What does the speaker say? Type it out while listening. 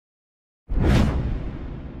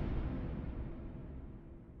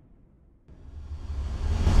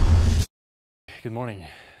good morning.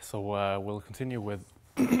 So we'll continue with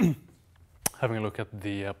having a look at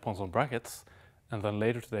the Poisson brackets, and then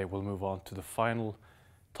later today we'll move on to the final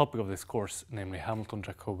topic of this course, namely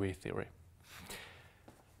Hamilton-Jacobi theory.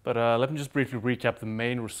 But let me just briefly recap the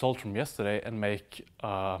main result from yesterday and make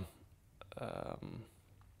a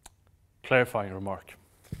clarifying remark.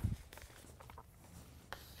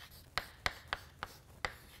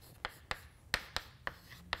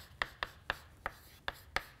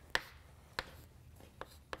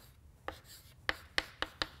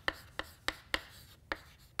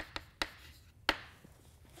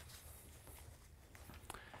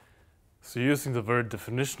 So using the very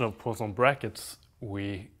definition of Poisson brackets,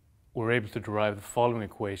 we were able to derive the following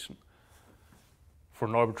equation for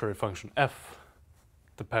an arbitrary function f,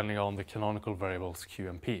 depending on the canonical variables q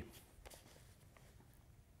and p.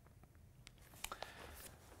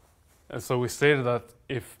 And so we stated that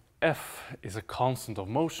if f is a constant of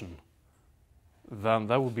motion, then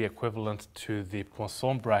that would be equivalent to the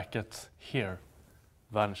Poisson bracket here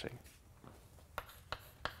vanishing.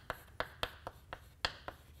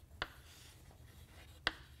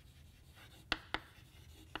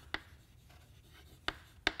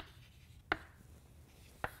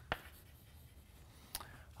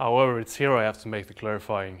 However, it's here I have to make the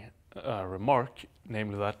clarifying remark,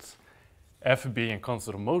 namely that f being a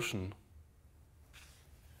constant of motion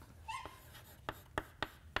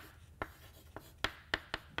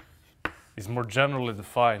is more generally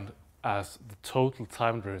defined as the total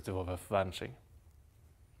time derivative of f vanishing.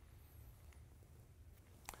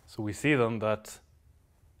 So we see then that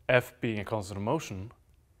f being a constant of motion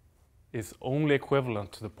is only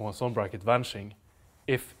equivalent to the Poisson bracket vanishing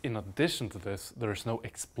if, in addition to this, there is no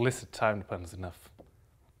explicit time dependence in f.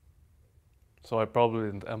 So I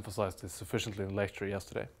probably didn't emphasize this sufficiently in the lecture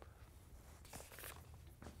yesterday.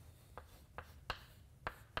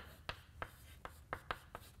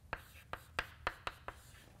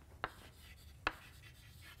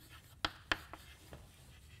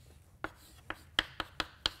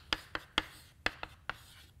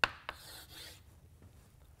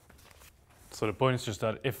 So the point is just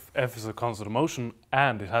that if f is a constant of motion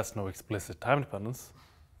and it has no explicit time dependence,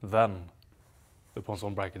 then the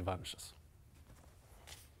Poisson bracket vanishes.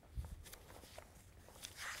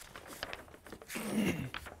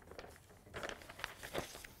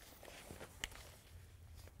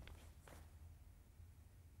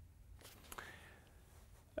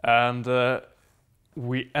 And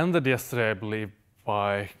we ended yesterday, I believe,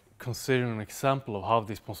 by considering an example of how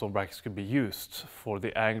these Poisson brackets could be used for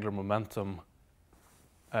the angular momentum,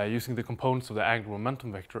 using the components of the angular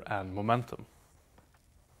momentum vector and momentum.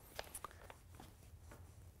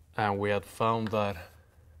 And we had found that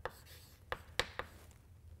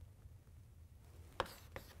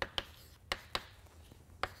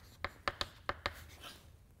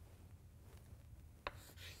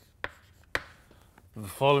the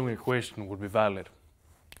following equation would be valid,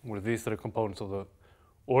 where these are the components of the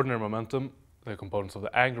ordinary momentum, the components of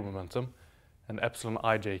the angular momentum, and epsilon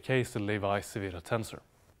ijk is the Levi-Civita tensor.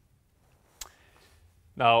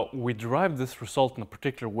 Now, we derived this result in a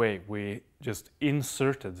particular way. We just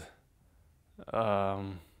inserted,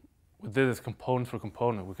 we did this component for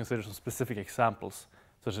component. We considered some specific examples,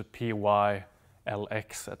 such as py,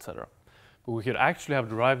 lx, etc. But we could actually have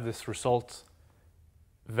derived this result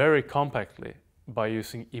very compactly by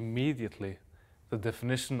using immediately the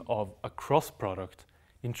definition of a cross product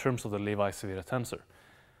in terms of the Levi-Civita tensor.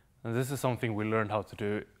 And this is something we learned how to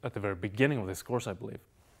do at the very beginning of this course, I believe.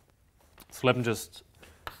 So let me just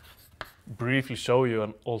briefly show you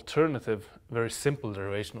an alternative, very simple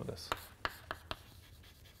derivation of this.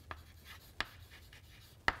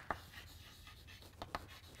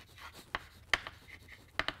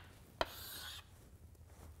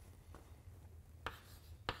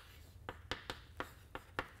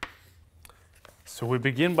 So we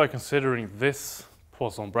begin by considering this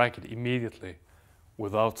Poisson bracket immediately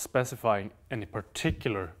without specifying any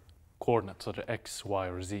particular coordinates, such as x, y,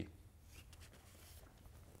 or z.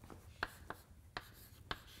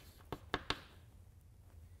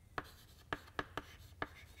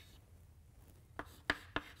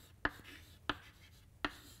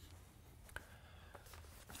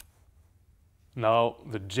 Now,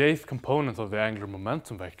 the jth component of the angular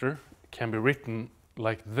momentum vector can be written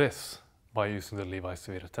like this by using the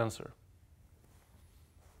Levi-Civita tensor.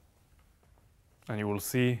 And you will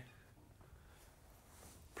see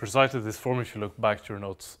precisely this form if you look back to your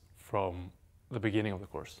notes from the beginning of the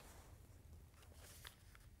course.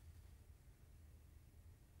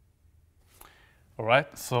 All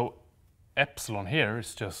right, so epsilon here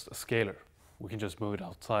is just a scalar. We can just move it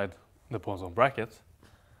outside the Poisson bracket.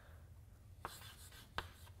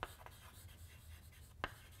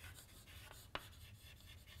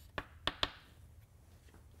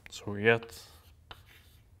 So we get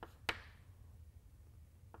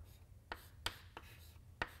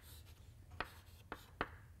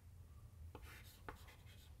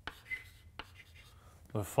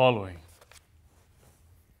the following.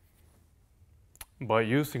 By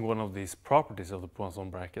using one of these properties of the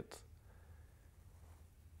Poisson bracket,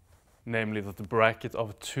 namely that the bracket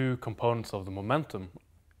of two components of the momentum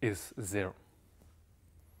is 0.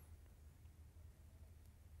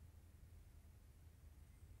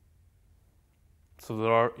 So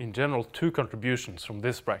there are in general two contributions from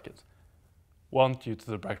this bracket, one due to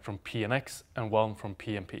the bracket from P and X and one from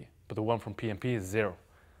P and P, but the one from P and P is 0.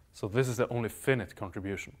 So this is the only finite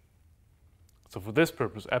contribution. So for this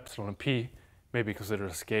purpose, epsilon and P may be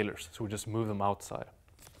considered as scalars, so we just move them outside.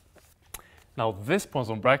 Now this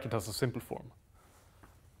Poisson bracket has a simple form.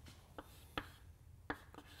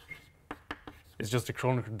 It's just the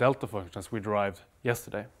Kronecker delta functions we derived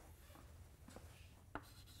yesterday.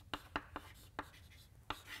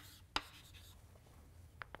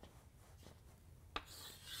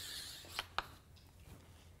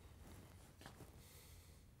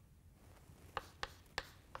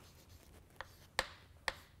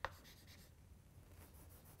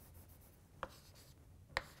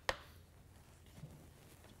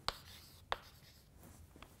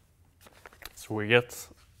 So we get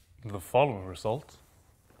the following result.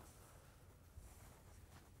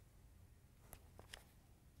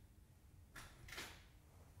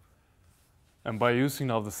 And by using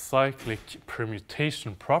now the cyclic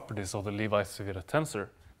permutation properties of the Levi-Civita tensor,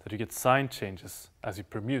 that you get sign changes as you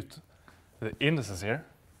permute the indices here,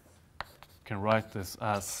 you can write this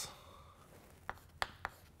as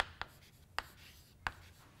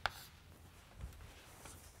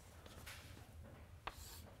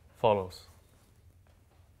follows.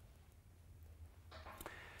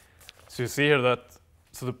 So you see here that,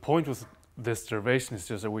 so the point with this derivation is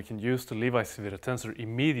just that we can use the Levi-Civita tensor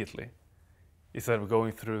immediately instead of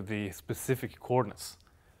going through the specific coordinates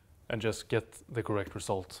and just get the correct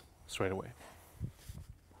result straight away.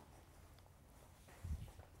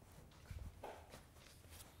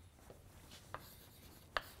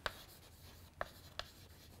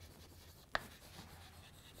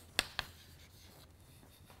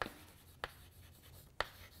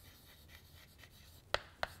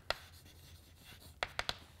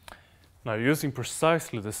 Now, using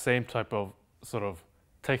precisely the same type of sort of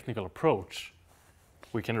technical approach,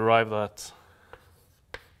 we can derive that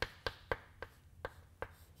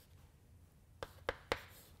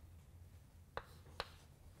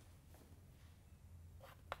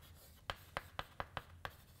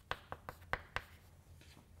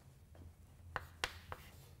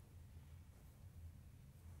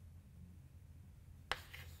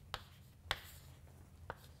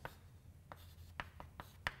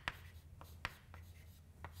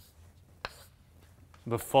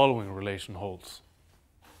the following relation holds,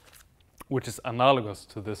 which is analogous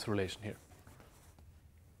to this relation here.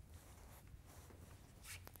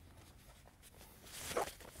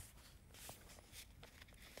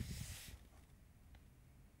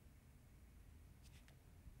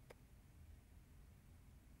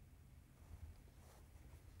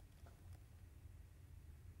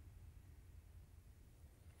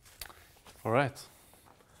 All right.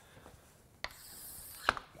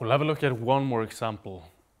 We'll have a look at one more example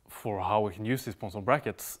for how we can use these Poisson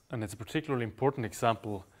brackets, and it's a particularly important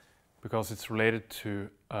example because it's related to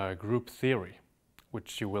group theory,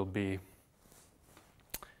 which you will be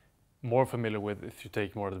more familiar with if you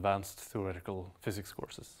take more advanced theoretical physics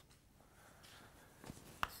courses.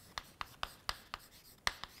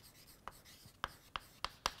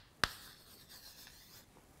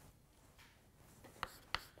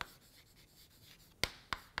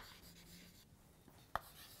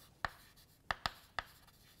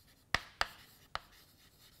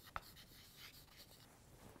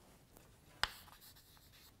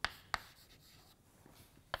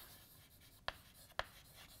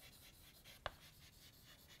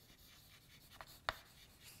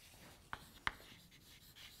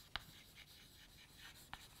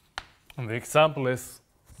 And the example is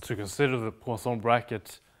to consider the Poisson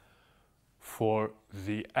bracket for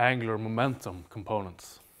the angular momentum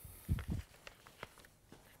components.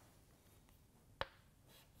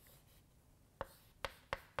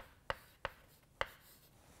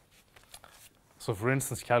 So for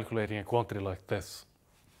instance, calculating a quantity like this.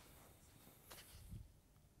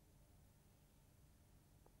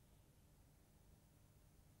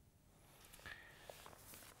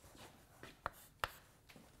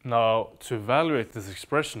 Now, to evaluate this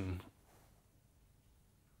expression,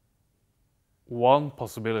 one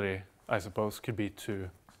possibility, I suppose, could be to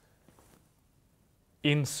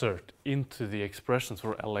insert into the expressions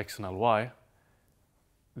for Lx and Ly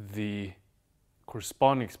the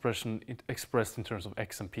corresponding expression expressed in terms of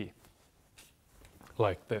x and p,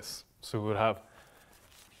 like this. So we would have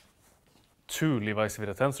two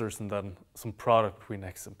Levi-Civita tensors and then some product between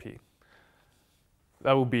x and p.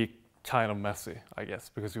 That would be kind of messy, I guess,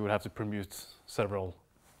 because we would have to permute several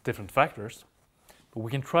different factors. But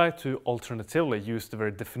we can try to alternatively use the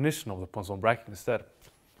very definition of the Poisson bracket instead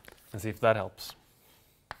and see if that helps.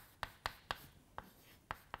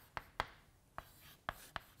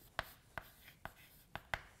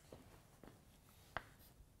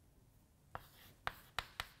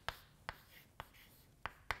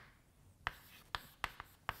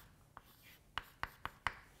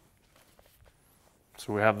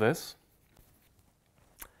 So we have this.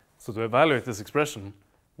 So to evaluate this expression,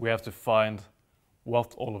 we have to find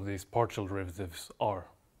what all of these partial derivatives are.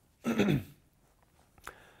 And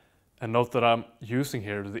note that I'm using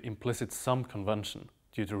here the implicit sum convention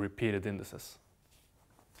due to repeated indices.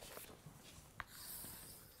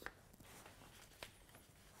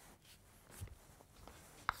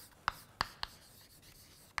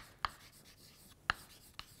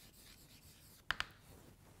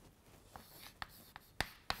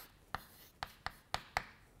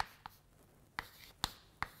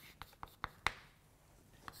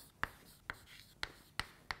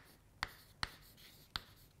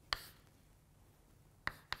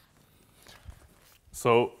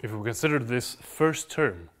 So if we consider this first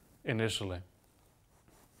term initially,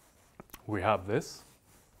 we have this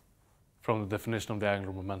from the definition of the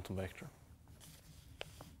angular momentum vector.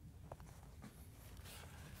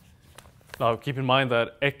 Now keep in mind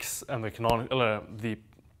that x and the canonical, the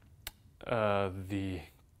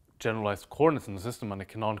generalized coordinates in the system and the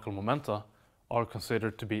canonical momenta are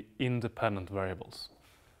considered to be independent variables.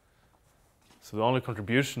 So the only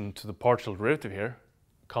contribution to the partial derivative here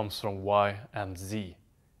comes from y and z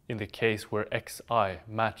in the case where xi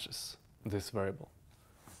matches this variable.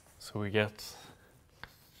 So we get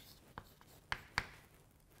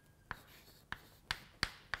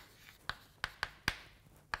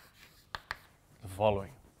the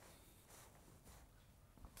following.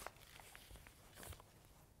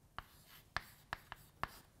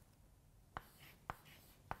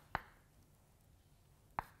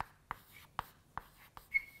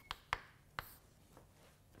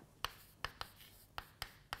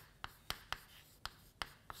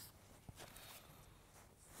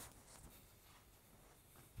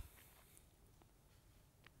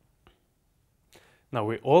 Now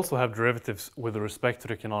we also have derivatives with respect to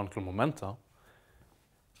the canonical momenta,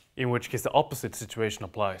 in which case the opposite situation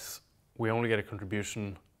applies. We only get a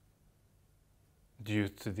contribution due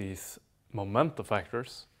to these momenta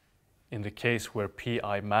factors in the case where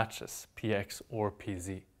pi matches px or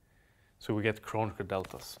pz. So we get Kronecker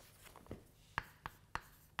deltas.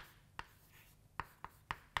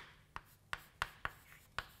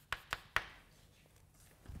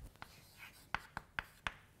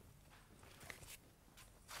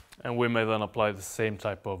 And we may then apply the same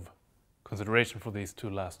type of consideration for these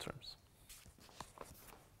two last terms.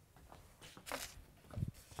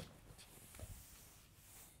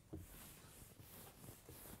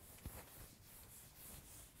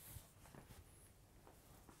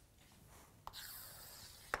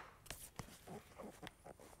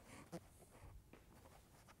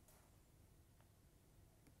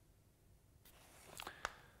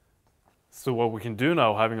 So what we can do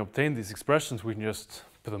now, having obtained these expressions, we can just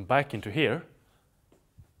put them back into here.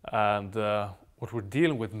 And what we're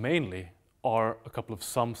dealing with mainly are a couple of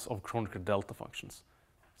sums of Kronecker delta functions.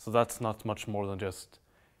 So that's not much more than just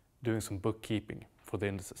doing some bookkeeping for the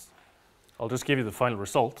indices. I'll just give you the final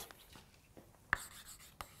result.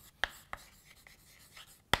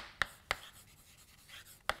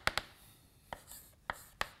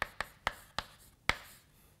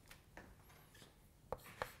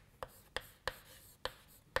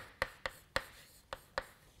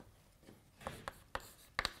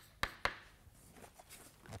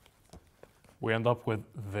 We end up with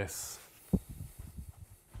this.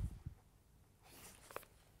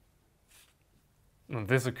 And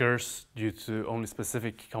this occurs due to only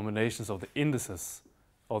specific combinations of the indices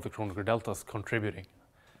of the Kronecker deltas contributing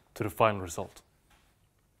to the final result.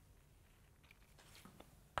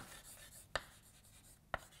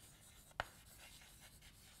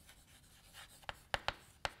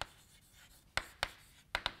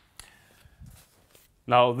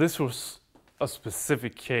 Now this was a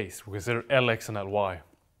specific case. We consider Lx and Ly.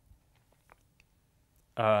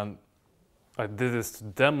 And I did this to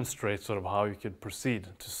demonstrate sort of how you could proceed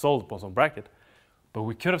to solve the Poisson bracket, but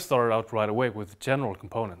we could have started out right away with general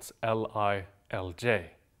components, Li, Lj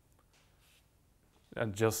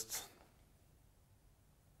and just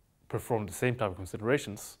perform the same type of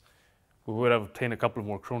considerations, we would have obtained a couple of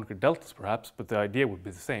more Kronecker deltas perhaps, but the idea would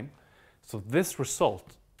be the same. So this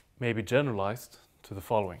result may be generalized to the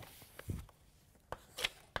following.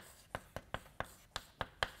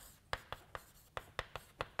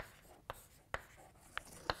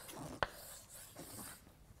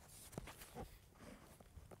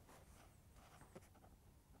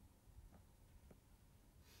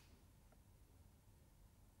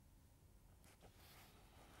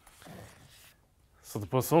 So the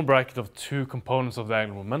Poisson bracket of two components of the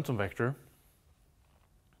angular momentum vector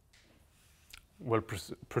will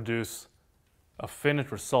produce a finite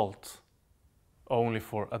result only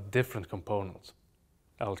for a different component,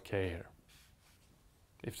 Lk here.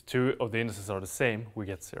 If two of the indices are the same, we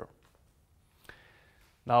get 0.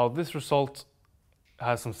 Now this result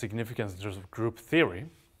has some significance in terms of group theory.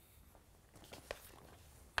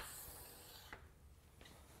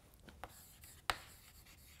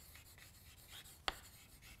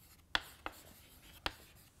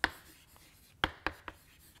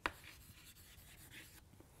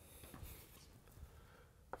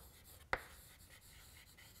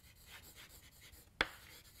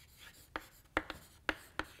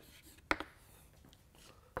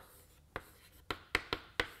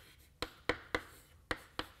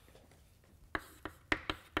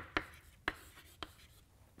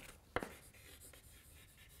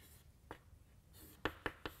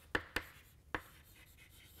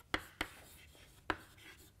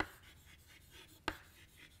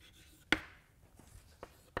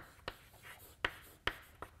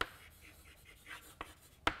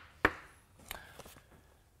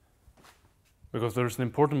 Because there's an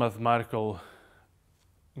important mathematical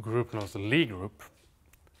group known as the Lie group,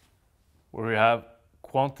 where we have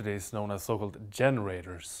quantities known as so-called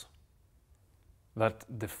generators that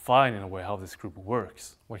define in a way how this group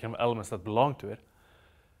works, what kind of elements that belong to it.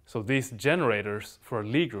 So these generators for a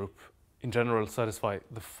Lie group in general satisfy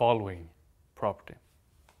the following property.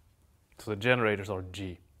 So the generators are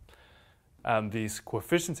G. And these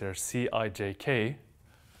coefficients here, C, I, J, K,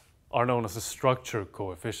 are known as the structure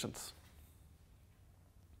coefficients.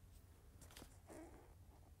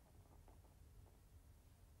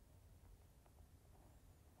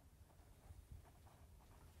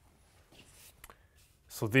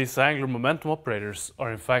 So these angular momentum operators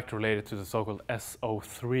are in fact related to the so-called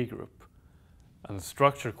SO3 group. And the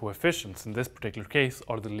structure coefficients in this particular case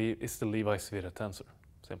are the Levi-Civita tensor,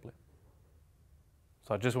 simply.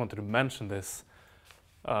 So I just wanted to mention this,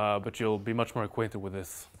 but you'll be much more acquainted with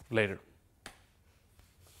this later.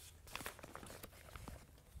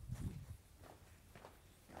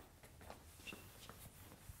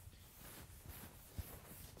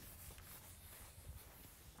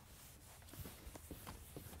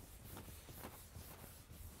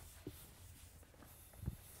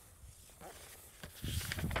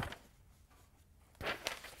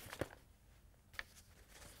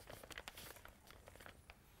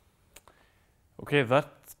 Okay,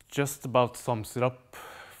 that just about sums it up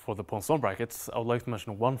for the Poisson brackets. I would like to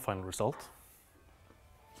mention one final result.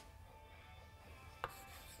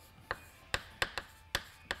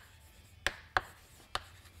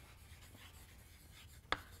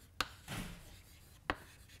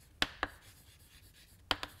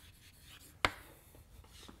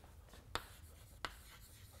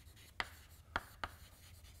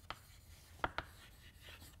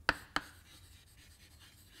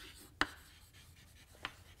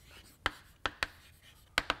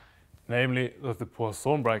 Namely, that the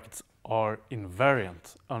Poisson brackets are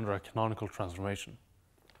invariant under a canonical transformation,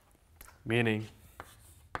 meaning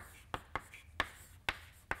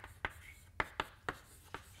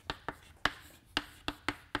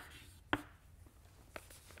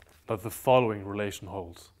that the following relation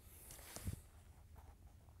holds.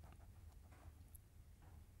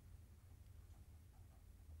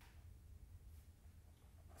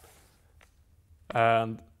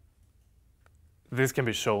 And this can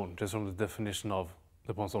be shown just from the definition of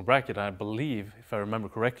the Poisson bracket. I believe, if I remember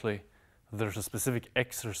correctly, there's a specific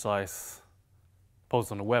exercise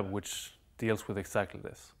posted on the web which deals with exactly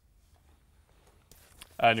this.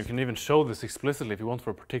 And you can even show this explicitly if you want for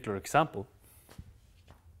a particular example.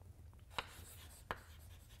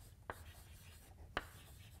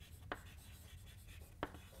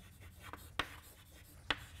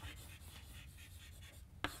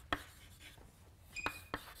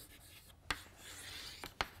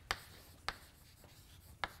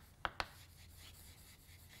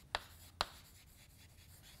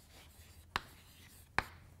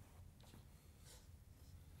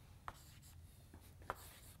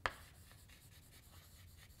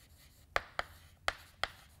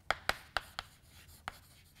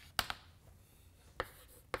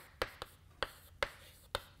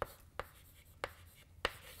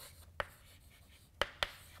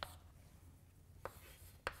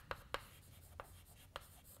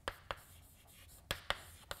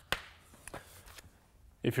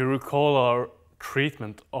 If you recall our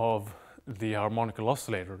treatment of the harmonical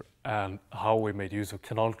oscillator and how we made use of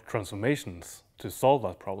canonical transformations to solve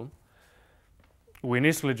that problem, we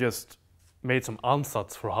initially just made some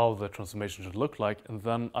ansatz for how the transformation should look like and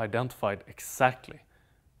then identified exactly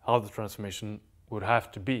how the transformation would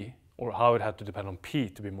have to be, or how it had to depend on P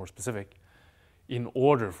to be more specific, in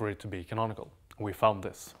order for it to be canonical. We found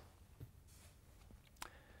this.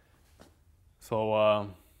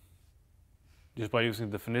 So just by using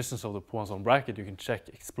definitions of the Poisson bracket, you can check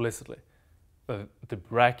explicitly that the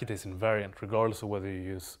bracket is invariant regardless of whether you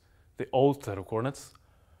use the old set of coordinates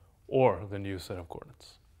or the new set of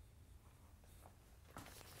coordinates.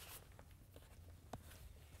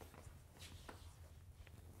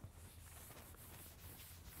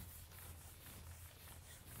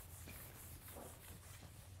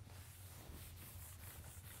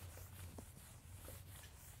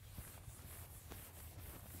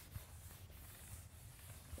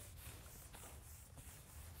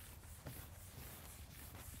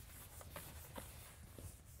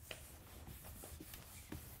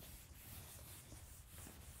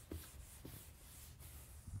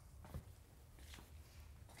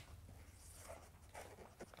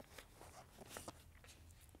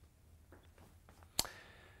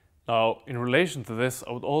 Now, in relation to this,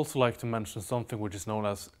 I would also like to mention something which is known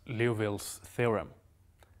as Liouville's theorem.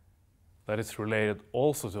 That is related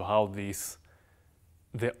also to how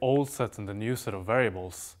the old set and the new set of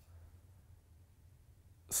variables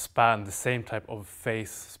span the same type of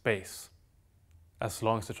phase space as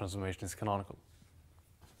long as the transformation is canonical.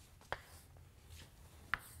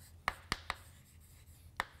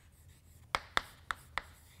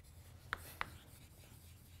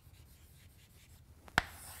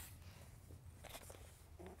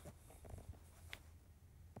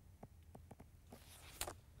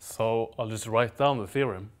 So I'll just write down the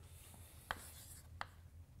theorem.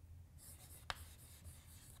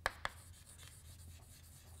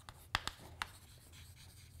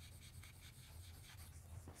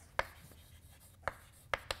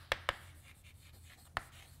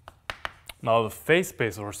 Now the phase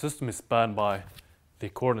space of our system is spanned by the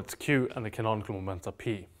coordinates q and the canonical momenta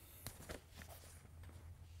p.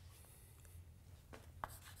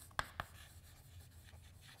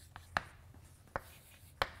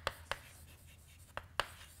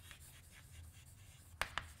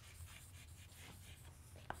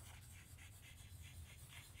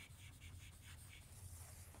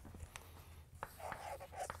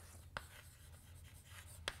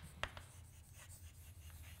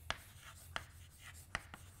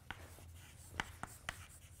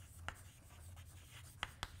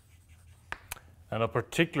 And a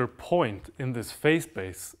particular point in this phase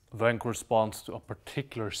space then corresponds to a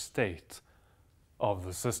particular state of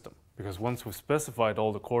the system. Because once we've specified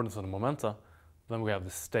all the coordinates and the momenta, then we have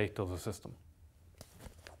the state of the system.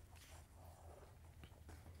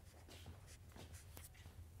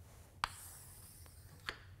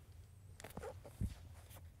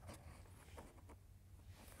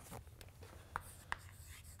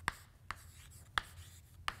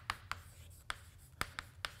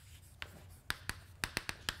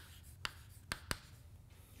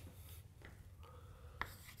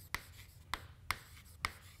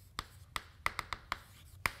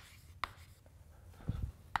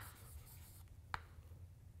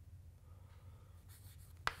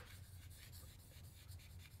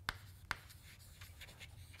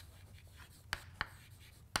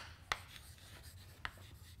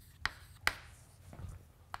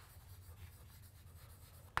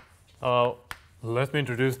 Let me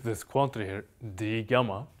introduce this quantity here, d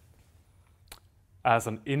gamma, as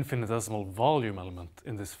an infinitesimal volume element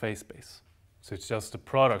in this phase space. So it's just the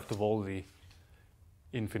product of all the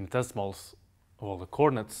infinitesimals of all the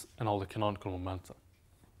coordinates and all the canonical momenta.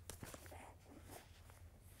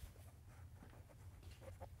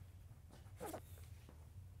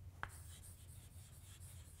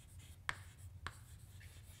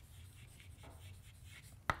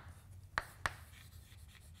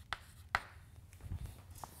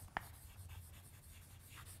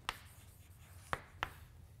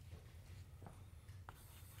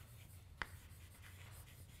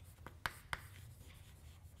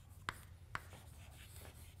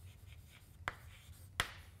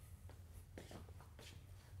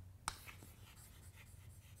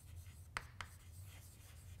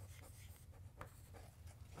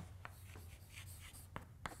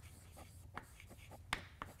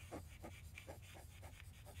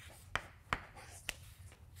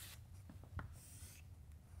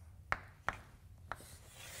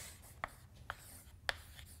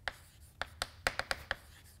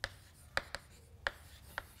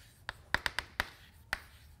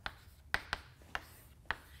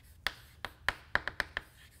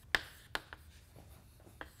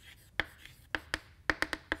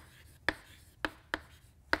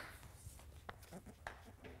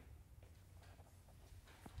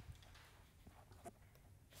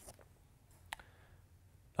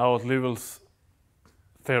 Now what Liouville's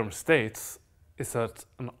theorem states is that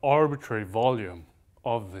an arbitrary volume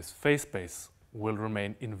of this phase space will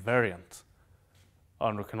remain invariant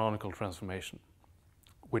under canonical transformation,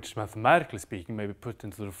 which mathematically speaking may be put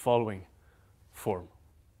into the following form.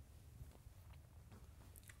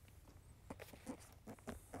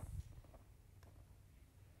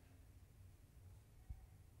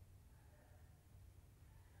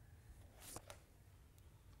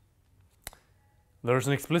 There's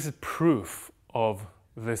an explicit proof of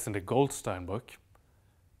this in the Goldstein book,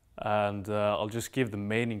 and I'll just give the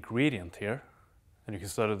main ingredient here, and you can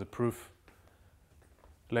study the proof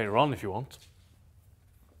later on if you want.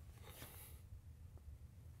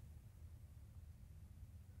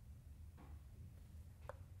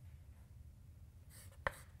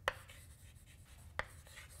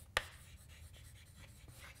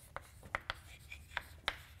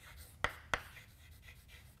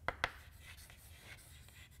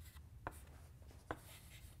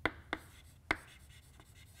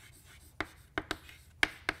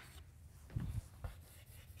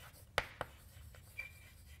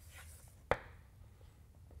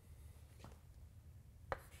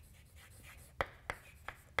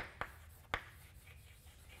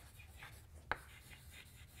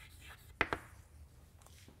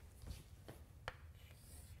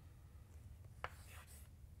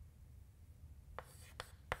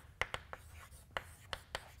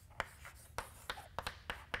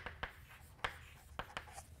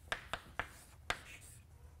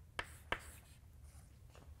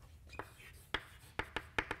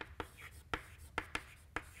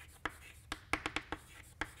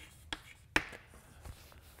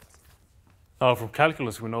 Now, from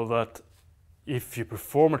calculus, we know that if you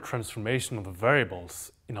perform a transformation of the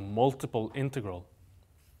variables in a multiple integral,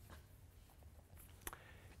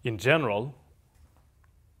 in general,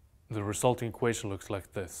 the resulting equation looks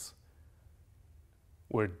like this,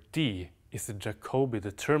 where D is the Jacobi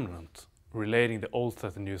determinant relating the old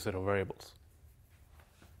set and new set of variables.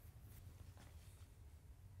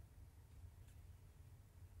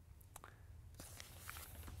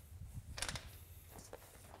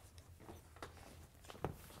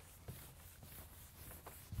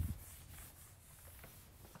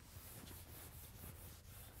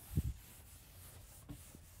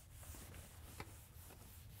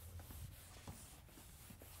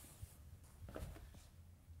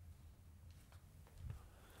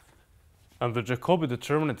 And the Jacobi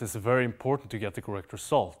determinant is very important to get the correct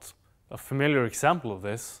result. A familiar example of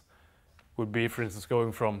this would be, for instance,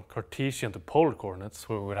 going from Cartesian to polar coordinates,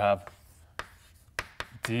 where we would have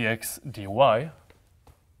dx dy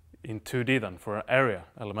in 2D then for an area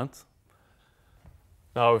element.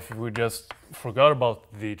 Now, if we just forgot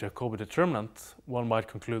about the Jacobi determinant, one might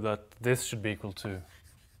conclude that this should be equal to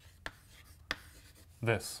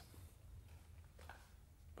this.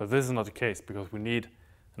 But this is not the case, because we need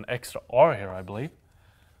an extra r here, I believe,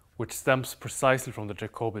 which stems precisely from the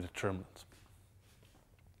Jacobi determinant.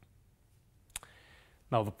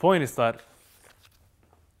 Now, the point is that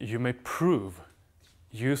you may prove,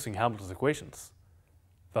 using Hamilton's equations,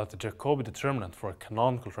 that the Jacobi determinant for a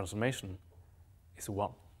canonical transformation is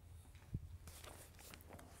 1.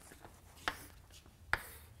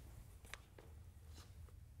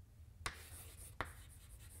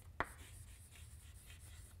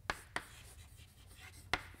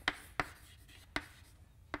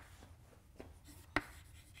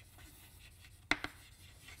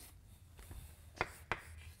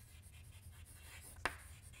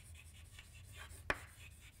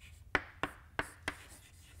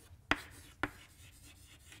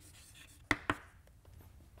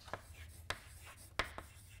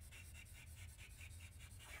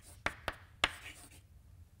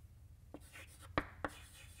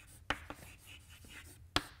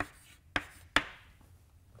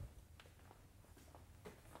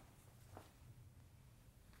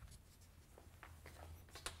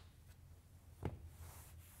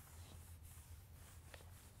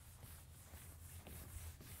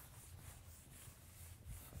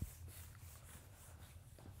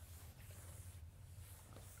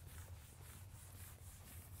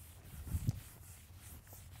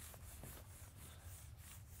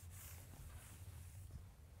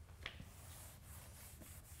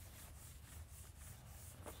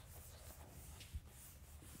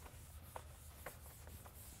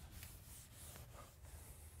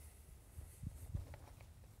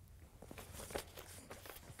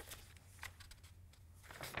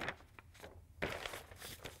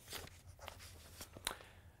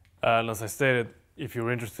 And as I stated, if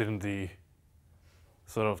you're interested in the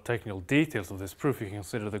sort of technical details of this proof, you can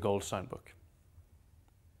consider the Goldstein book.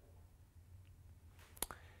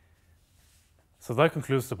 So that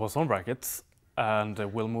concludes the Poisson brackets, and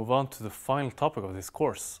we'll move on to the final topic of this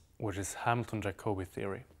course, which is Hamilton-Jacobi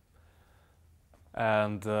theory.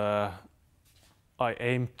 And I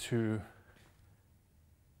aim to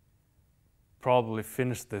probably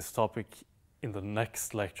finish this topic in the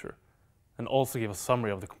next lecture, and also give a summary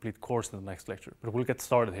of the complete course in the next lecture. But we'll get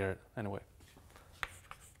started here anyway.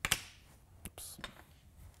 Oops.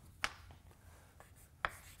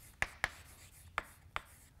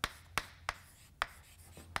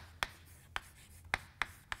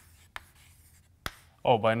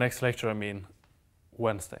 Oh, by next lecture I mean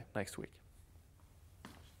Wednesday, next week.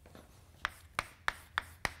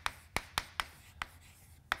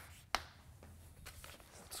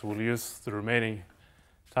 So we'll use the remaining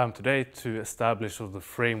time today to establish the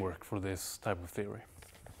framework for this type of theory.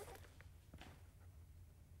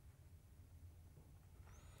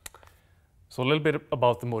 So a little bit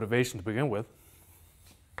about the motivation to begin with.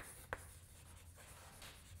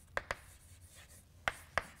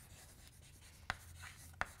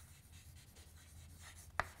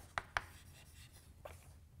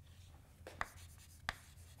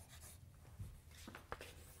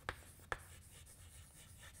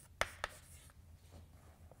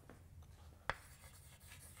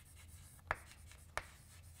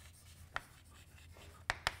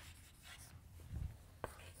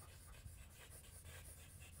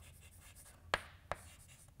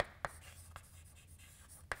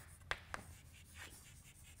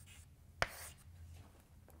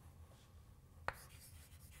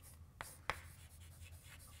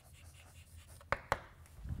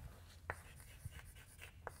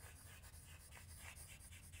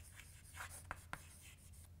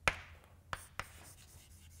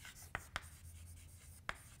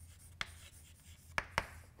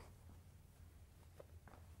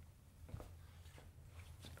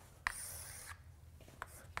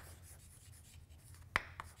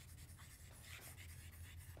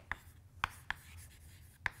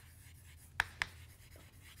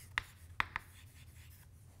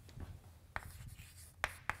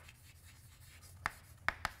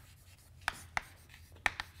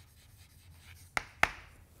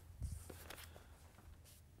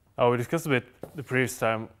 We discussed a bit the previous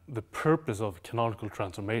time the purpose of canonical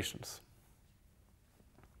transformations.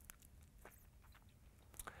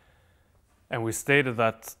 And we stated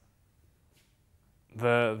that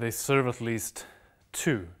they serve at least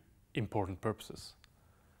two important purposes.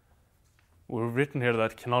 We've written here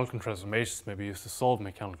that canonical transformations may be used to solve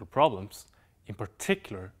mechanical problems, in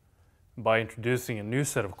particular by introducing a new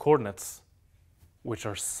set of coordinates which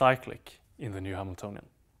are cyclic in the new Hamiltonian.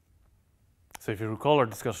 So if you recall our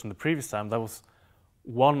discussion the previous time, that was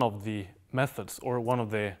one of the methods or one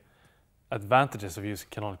of the advantages of using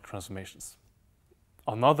canonical transformations.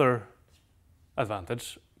 Another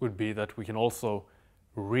advantage would be that we can also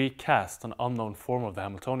recast an unknown form of the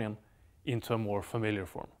Hamiltonian into a more familiar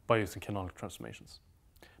form by using canonical transformations.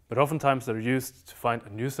 But oftentimes they're used to find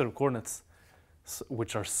a new set of coordinates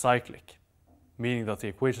which are cyclic, meaning that the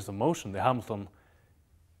equations of motion, the Hamilton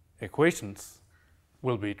equations,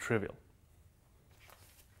 will be trivial.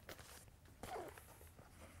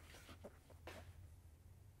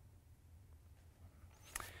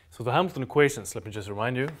 So the Hamilton equations, let me just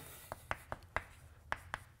remind you.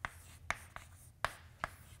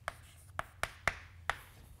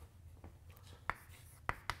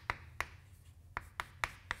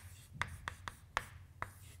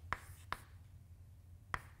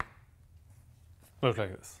 Look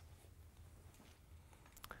like this.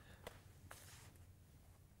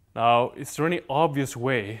 Now, is there any obvious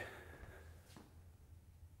way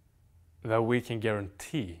that we can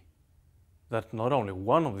guarantee that not only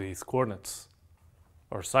one of these coordinates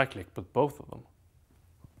are cyclic, but both of them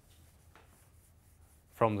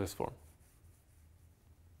from this form?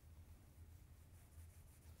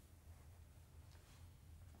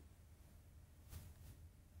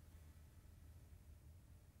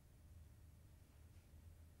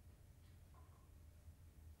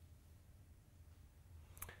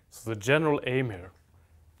 So the general aim here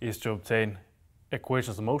is to obtain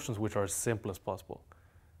equations of motions which are as simple as possible.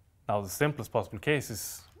 Now the simplest possible case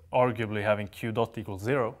is arguably having q dot equals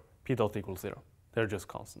 0, p dot equals 0. They're just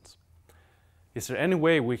constants. Is there any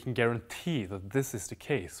way we can guarantee that this is the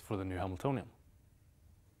case for the new Hamiltonian?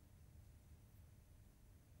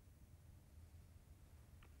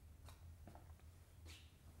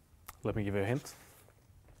 Let me give you a hint.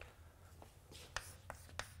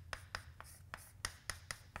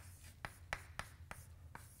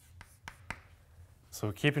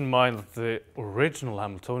 So keep in mind that the original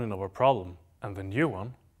Hamiltonian of our problem and the new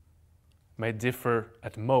one may differ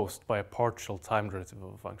at most by a partial time derivative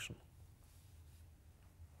of a function.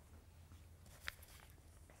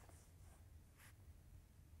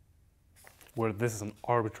 where this is an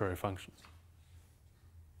arbitrary function.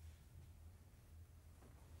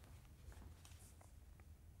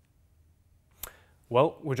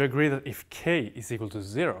 Well, would you agree that if k is equal to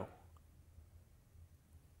 0,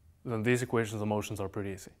 then these equations of motions are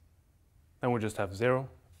pretty easy? Then we just have 0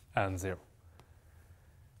 and 0.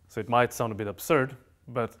 So it might sound a bit absurd,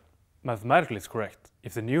 but mathematically it's correct.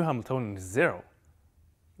 If the new Hamiltonian is 0,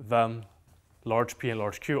 then large P and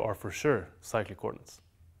large Q are for sure cyclic coordinates.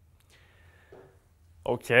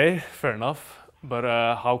 Okay, fair enough, but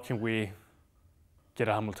how can we get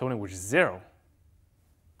a Hamiltonian which is 0?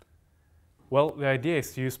 Well, the idea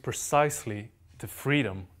is to use precisely the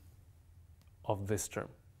freedom of this term.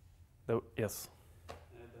 Yes? Does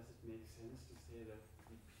it make sense to say that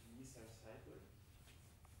the P's are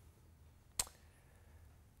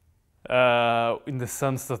cyclic? In the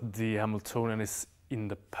sense that the Hamiltonian is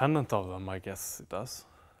independent of them, I guess it does.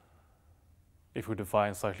 If we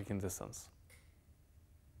define cyclic in this sense.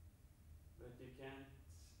 But you can't,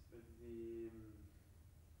 but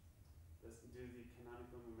do the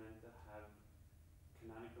canonical momenta have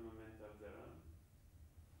canonical momenta of their own?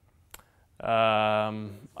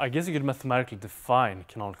 I guess you could mathematically define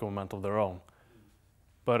canonical momenta of their own.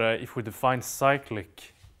 But if we define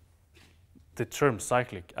cyclic, the term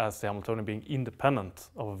cyclic as the Hamiltonian being independent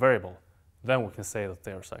of a variable, then we can say that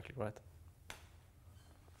they are cyclic, right?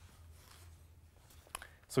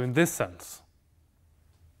 So in this sense,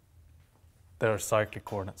 they are cyclic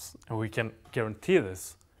coordinates. And we can guarantee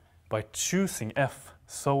this by choosing f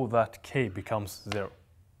so that k becomes 0.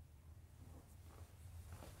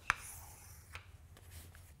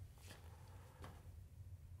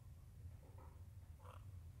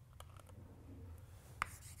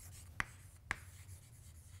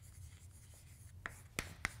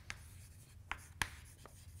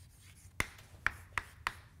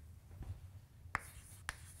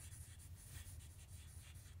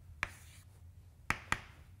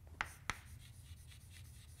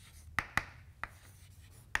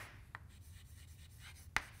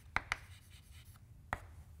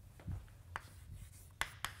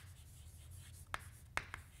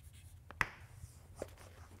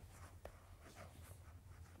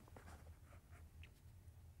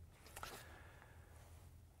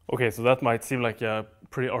 Okay, so that might seem like a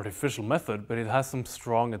pretty artificial method, but it has some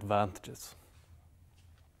strong advantages.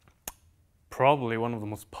 Probably one of the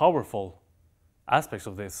most powerful aspects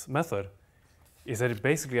of this method is that it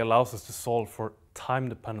basically allows us to solve for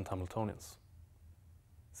time-dependent Hamiltonians.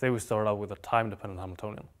 Say we start out with a time-dependent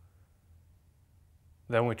Hamiltonian.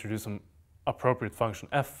 Then we introduce some appropriate function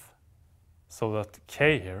f so that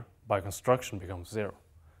k here, by construction, becomes 0.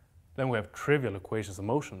 Then we have trivial equations of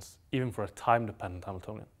motions, even for a time-dependent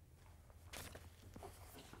Hamiltonian.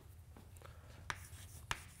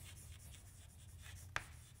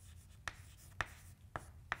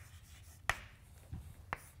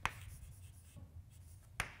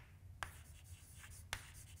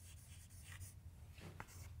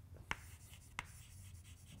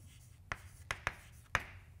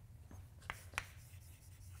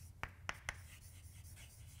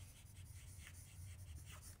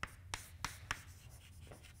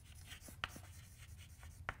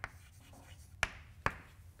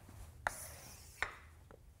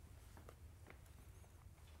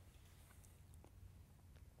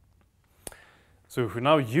 So if we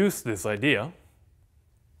now use this idea,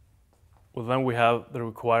 well, then we have the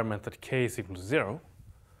requirement that k is equal to 0.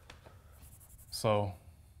 So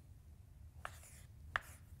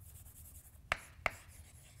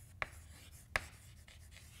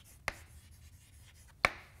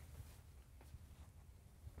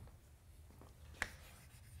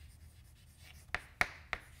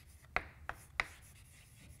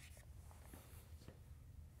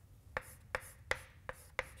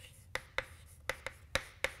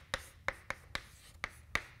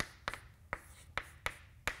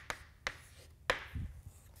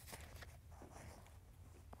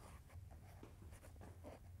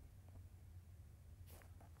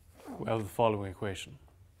we have the following equation.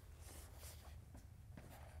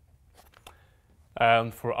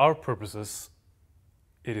 And for our purposes,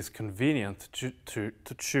 it is convenient to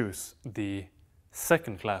choose the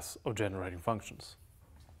second class of generating functions.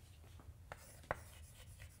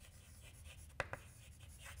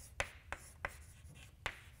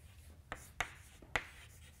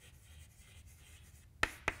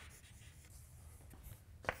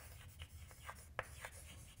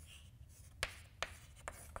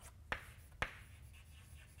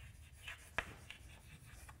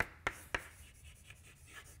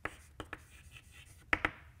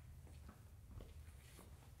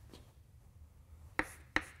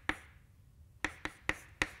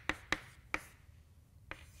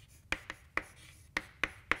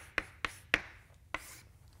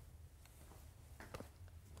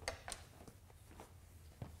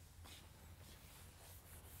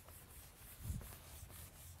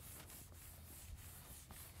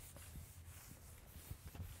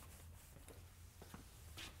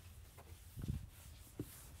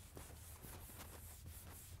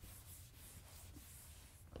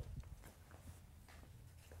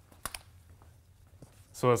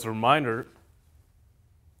 So as a reminder,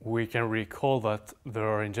 we can recall that there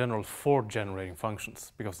are in general 4 generating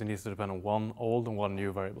functions because it needs to depend on one old and one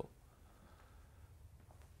new variable.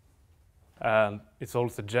 And it's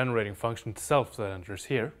also the generating function itself that enters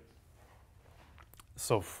here.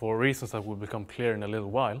 So for reasons that will become clear in a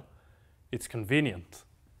little while, it's convenient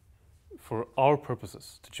for our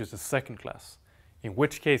purposes to choose the second class, in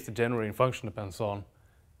which case the generating function depends on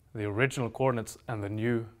the original coordinates and the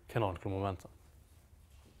new canonical momentum.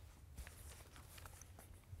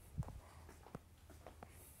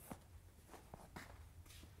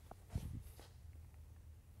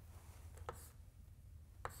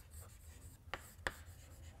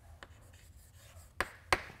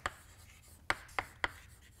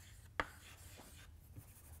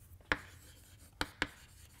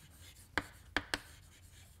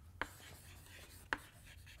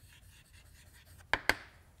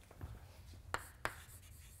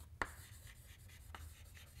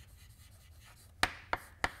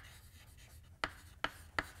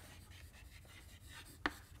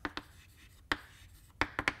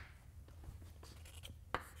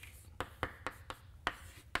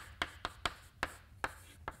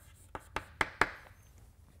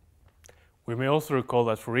 We may also recall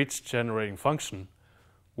that for each generating function,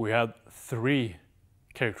 we had 3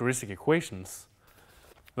 characteristic equations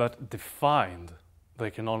that defined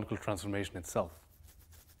the canonical transformation itself.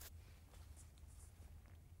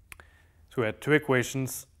 So we had 2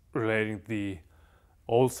 equations relating the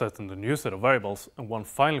old set and the new set of variables, and one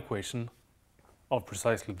final equation of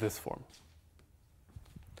precisely this form.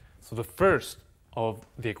 So the first of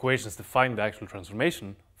the equations defining the actual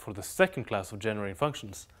transformation for the second class of generating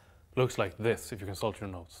functions looks like this, if you consult your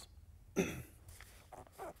notes.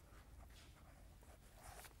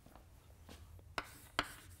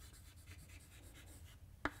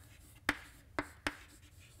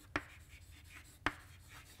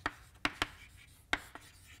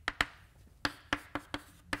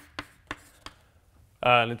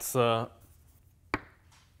 And it's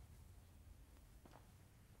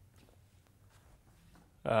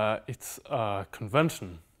a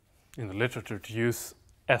convention in the literature to use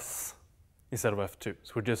S instead of F2.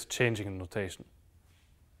 So we're just changing the notation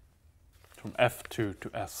from F2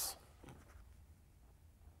 to S.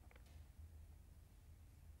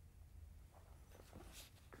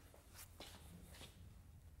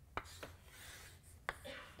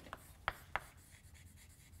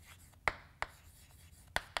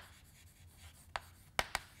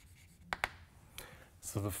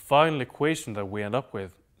 So the final equation that we end up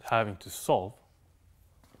with having to solve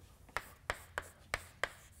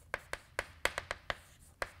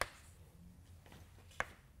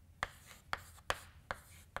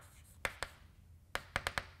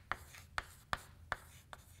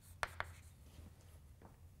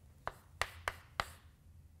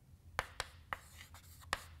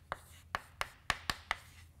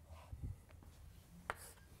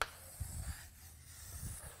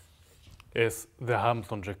is the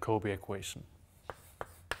Hamilton-Jacobi equation.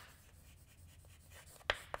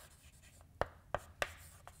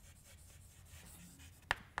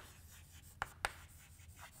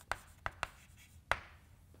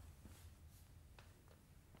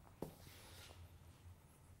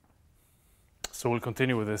 So we'll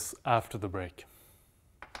continue with this after the break.